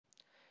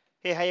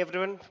Hey, hi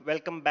everyone.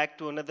 Welcome back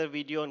to another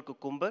video on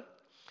Cucumber.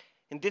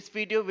 In this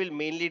video, we'll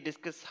mainly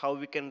discuss how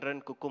we can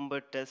run Cucumber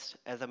test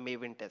as a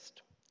Maven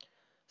test.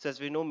 So as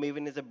we know,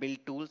 Maven is a build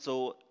tool.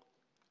 So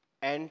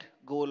end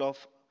goal of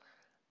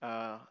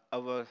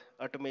our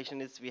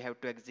automation is we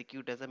have to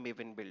execute as a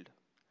Maven build.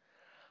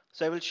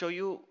 So I will show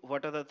you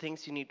what are the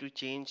things you need to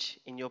change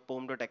in your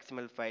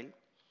pom.xml file.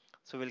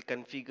 So we'll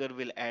configure,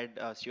 we'll add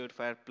a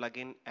Surefire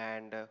plugin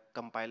and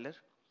compiler.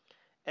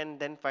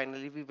 And then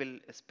finally, we will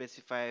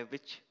specify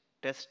which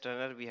test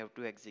runner we have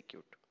to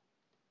execute.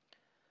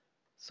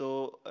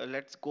 So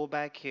let's go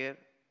back here.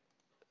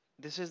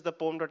 This is the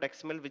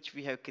pom.xml which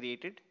we have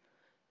created.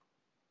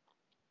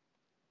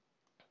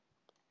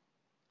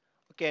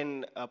 Okay,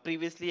 and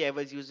previously I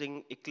was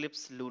using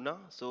Eclipse Luna.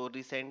 So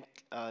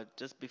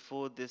just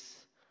before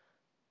this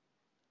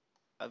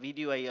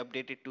video, I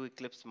updated to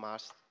Eclipse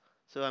Mars.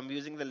 So I'm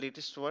using the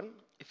latest one.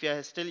 If you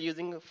are still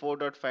using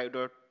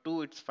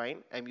 4.5.2, it's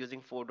fine. I'm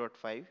using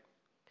 4.5.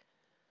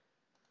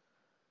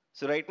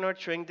 So right now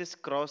it's showing this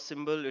cross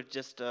symbol. It's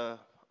just a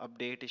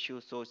update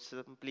issue. So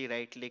simply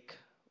right click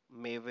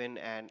Maven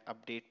and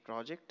update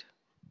project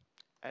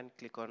and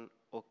click on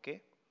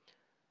OK.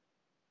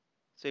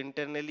 So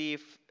internally,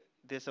 if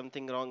there's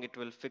something wrong, it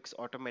will fix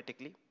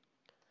automatically.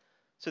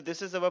 So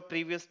this is our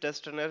previous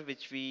test runner,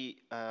 which we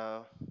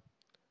have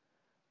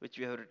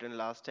written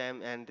last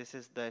time, and this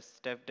is the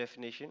step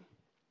definition,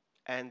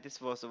 and this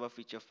was our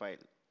feature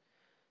file.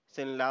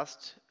 So in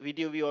last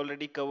video, we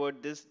already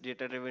covered this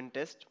data-driven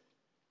test.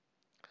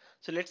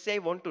 So let's say I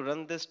want to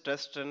run this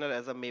test runner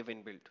as a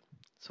Maven build.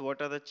 So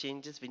what are the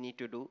changes we need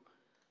to do?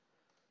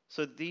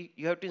 So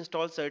you have to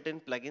install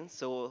certain plugins.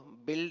 So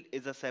build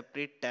is a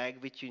separate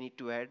tag which you need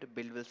to add.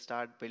 Build will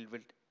start, build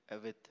will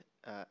with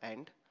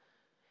end.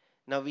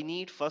 Now we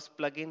need first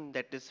plugin,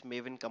 that is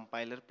Maven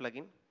compiler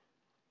plugin.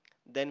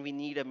 Then we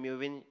need a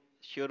Maven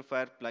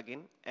Surefire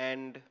plugin,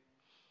 and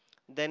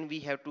then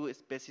we have to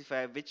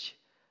specify which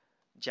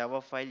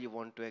Java file you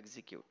want to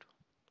execute.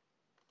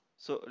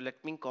 So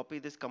let me copy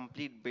this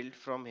complete build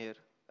from here,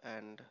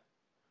 and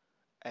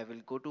I will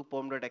go to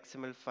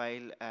pom.xml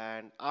file,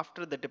 and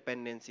after the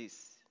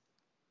dependencies,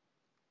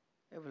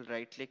 I will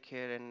right click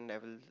here and I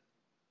will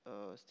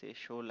say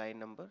show line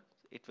number.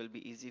 It will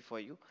be easy for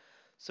you.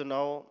 So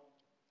now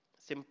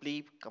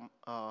simply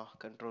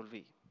control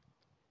V.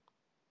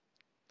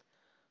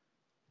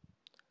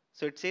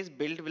 So it says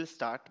build will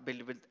start,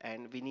 build will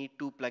end. We need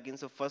two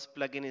plugins. So first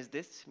plugin is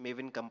this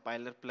Maven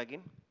compiler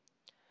plugin.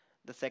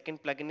 The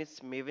second plugin is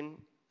Maven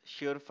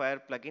Surefire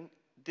plugin.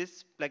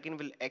 This plugin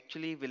will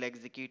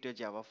execute a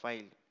Java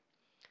file.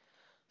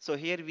 So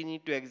here we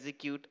need to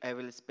execute. I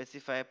will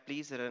specify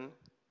please run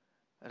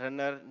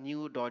runner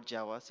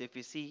new.java. So if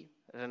you see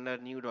runner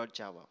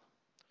new.java.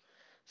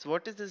 So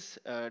what is this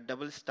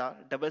double star?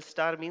 Double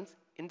star means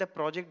in the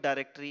project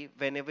directory,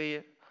 whenever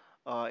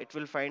it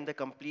will find the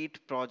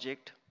complete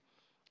project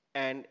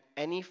and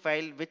any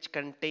file which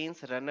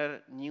contains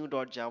runner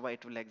new.java,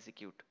 it will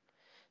execute.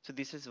 So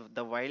this is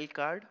the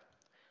wildcard.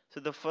 So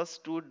the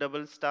first two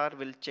double star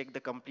will check the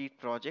complete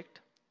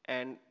project,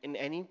 and in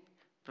any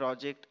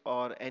project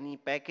or any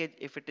package,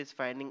 if it is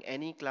finding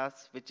any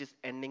class which is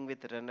ending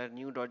with runner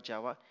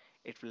new.java,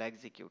 it will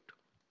execute.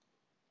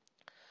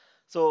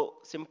 So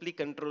simply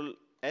control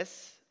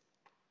S.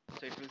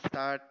 So it will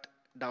start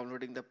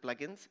downloading the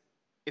plugins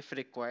if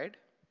required.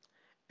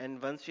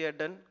 And once we are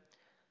done,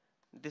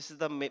 this is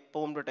the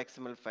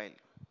pom.xml file.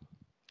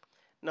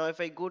 Now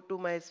if I go to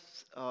my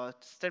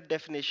step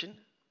definition,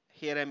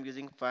 here I'm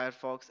using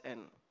Firefox,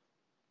 and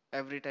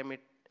every time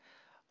it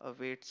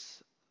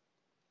waits.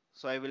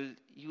 So I will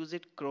use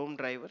it Chrome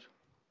driver.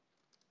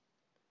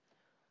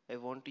 I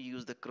want to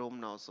use the Chrome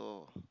now.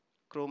 So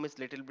Chrome is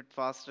little bit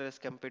faster as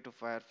compared to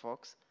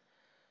Firefox.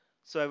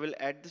 So I will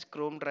add this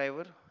Chrome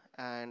driver,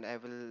 and I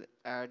will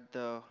add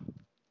the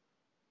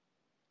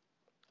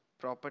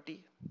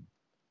property.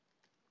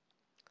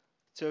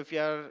 So if you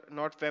are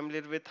not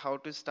familiar with how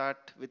to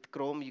start with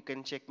Chrome, you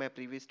can check my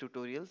previous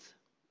tutorials.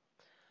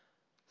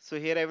 So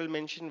here I will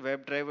mention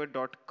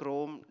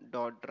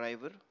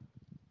webdriver.chrome.driver,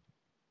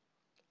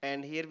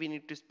 and here we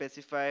need to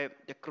specify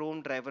the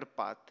Chrome driver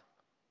path.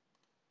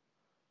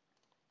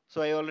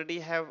 So I already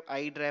have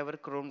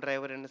iDriver, Chrome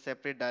driver in a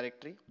separate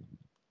directory.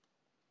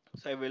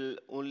 So I will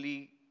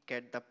only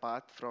get the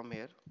path from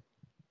here.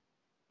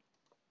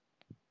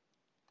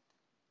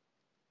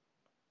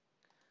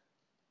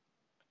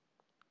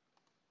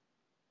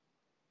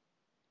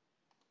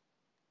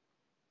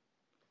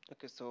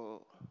 Okay,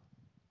 so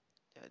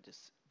yeah,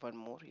 just one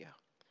more, yeah.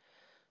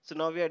 So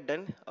now we are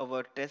done.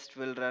 Our test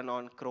will run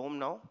on Chrome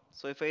now.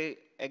 So if I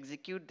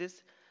execute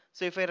this,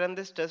 so if I run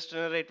this test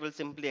runner, it will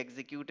simply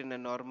execute in a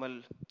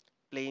normal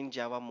plain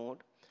Java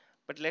mode.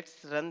 But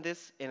let's run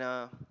this in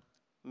a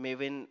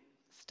Maven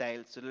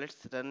style. So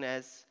let's run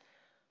as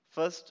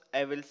first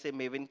I will say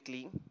Maven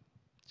clean.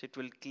 So it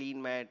will clean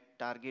my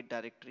target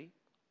directory.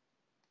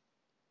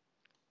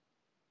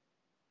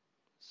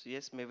 So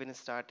yes, Maven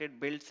started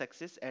build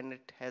success and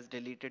it has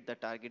deleted the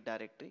target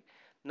directory.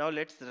 Now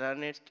let's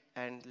run it,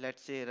 and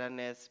let's say run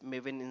as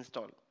Maven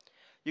install.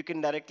 You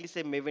can directly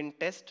say Maven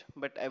Test,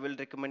 but I will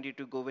recommend you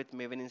to go with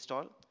Maven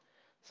install.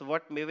 So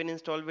what Maven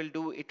install will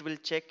do, it will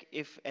check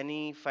if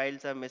any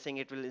files are missing.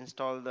 It will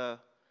install the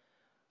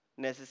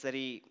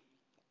necessary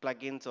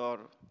plugins or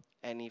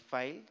any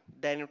file.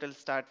 Then it will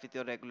start with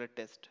your regular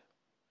test.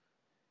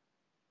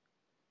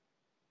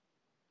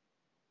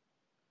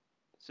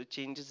 So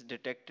changes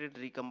detected,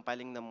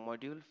 recompiling the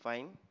module,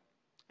 fine,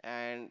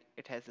 and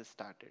it has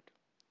started.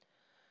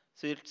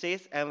 So it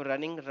says I'm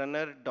running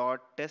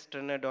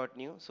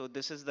runner.testrunner.new. So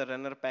this is the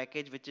runner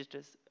package which it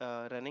is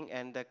running,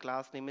 and the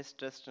class name is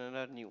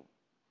testrunner new.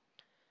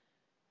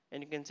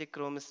 And you can see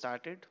Chrome is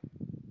started.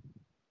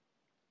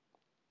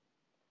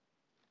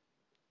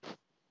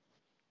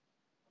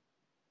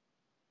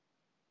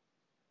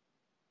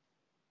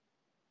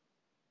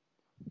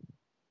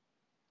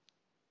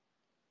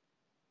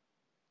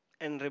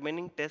 And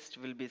remaining test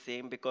will be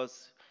same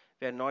because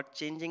we are not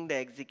changing the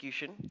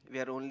execution. We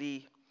are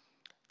only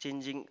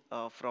changing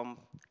from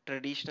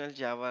traditional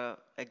Java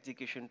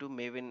execution to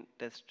Maven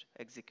test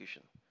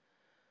execution.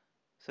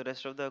 So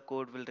rest of the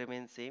code will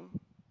remain same.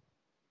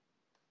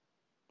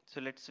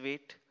 So let's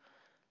wait.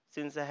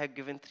 Since I have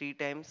given 3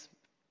 times,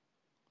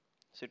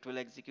 so it will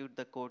execute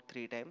the code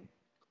 3 times.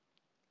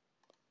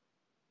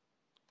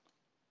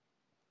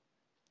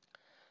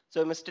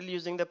 So I'm still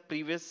using the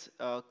previous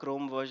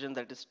Chrome version,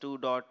 that is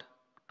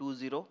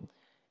 2.20.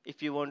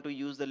 If you want to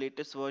use the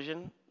latest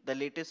version, the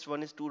latest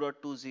one is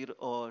 2.20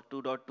 or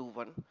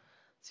 2.21.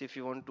 So if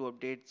you want to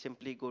update,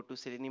 simply go to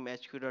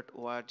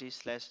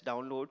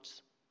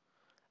seleniumhq.org/downloads,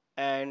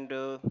 and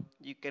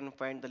you can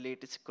find the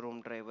latest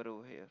Chrome driver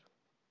over here.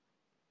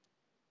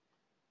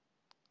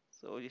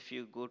 So if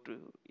you go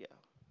to, yeah,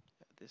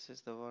 this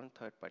is the one,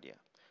 third part, yeah.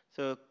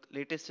 So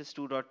latest is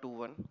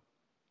 2.21.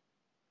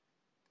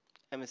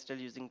 I'm still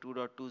using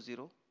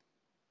 2.20.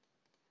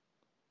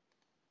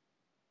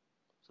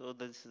 So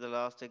this is the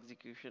last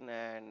execution,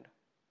 and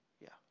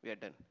yeah, we are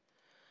done.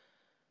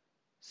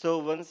 So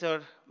once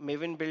your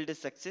Maven build is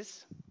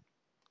success,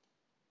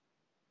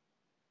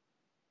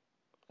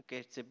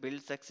 okay, it's a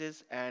build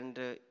success, and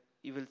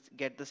you will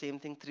get the same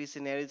thing, 3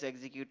 scenarios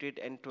executed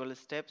and 12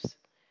 steps.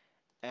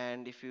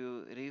 And if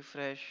you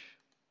refresh,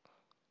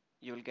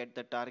 you will get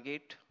the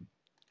target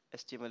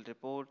HTML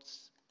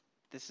reports.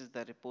 This is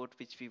the report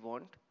which we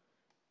want,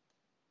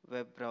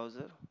 web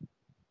browser.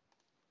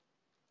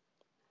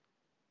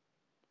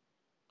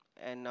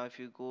 And now if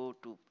you go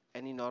to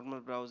any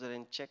normal browser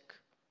and check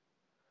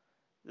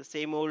the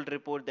same old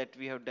report that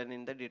we have done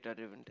in the data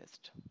driven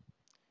test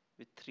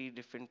with 3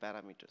 different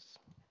parameters.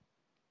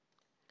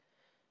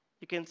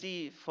 You can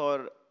see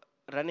for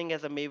running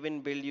as a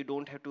Maven build, you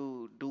don't have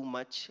to do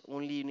much.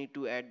 Only you need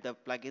to add the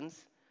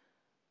plugins,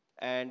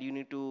 and you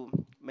need to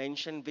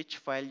mention which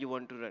file you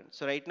want to run.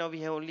 So right now we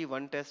have only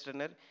one test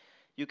runner.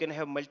 You can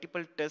have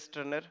multiple test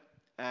runner,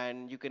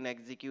 and you can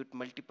execute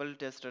multiple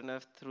test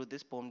runners through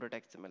this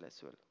pom.xml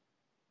as well.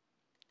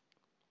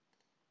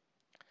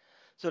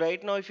 So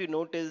right now, if you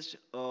noticed,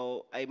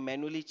 I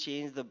manually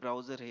changed the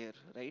browser here,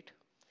 right?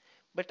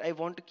 But I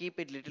want to keep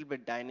it little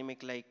bit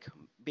dynamic, like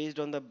based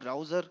on the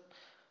browser,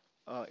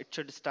 it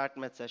should start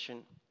my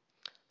session.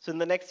 So in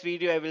the next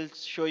video, I will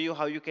show you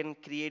how you can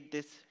create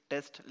this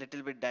test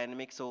little bit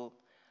dynamic. So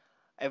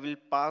I will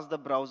pass the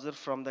browser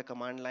from the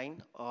command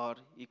line, or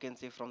you can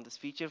say from this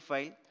feature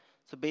file.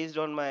 So based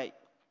on my,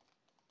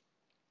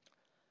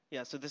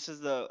 yeah, so this is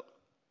the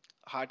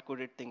hard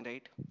coded thing,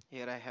 right?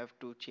 Here I have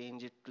to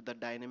change it to the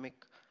dynamic,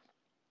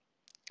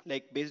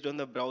 like based on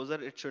the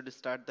browser, it should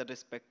start the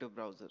respective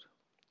browser.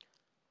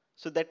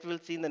 So that we'll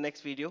see in the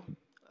next video.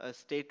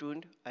 Stay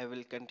tuned. I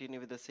will continue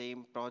with the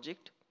same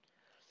project.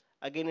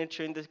 Again, it's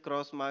showing this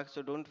cross mark,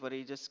 so don't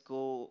worry. Just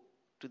go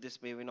to this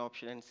Maven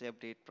option and say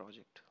update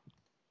project,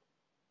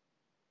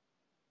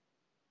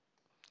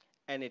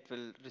 and it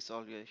will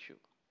resolve your issue.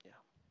 Yeah,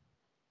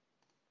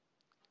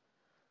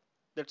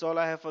 that's all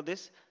I have for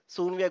this.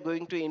 Soon we are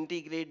going to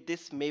integrate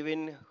this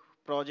Maven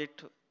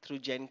project through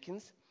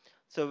Jenkins.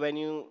 So when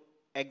you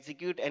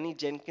execute any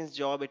Jenkins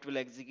job, it will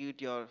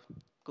execute your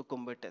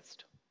Cucumber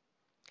test.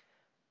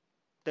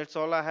 That's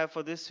all I have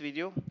for this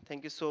video.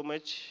 Thank you so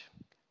much.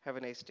 Have a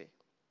nice day.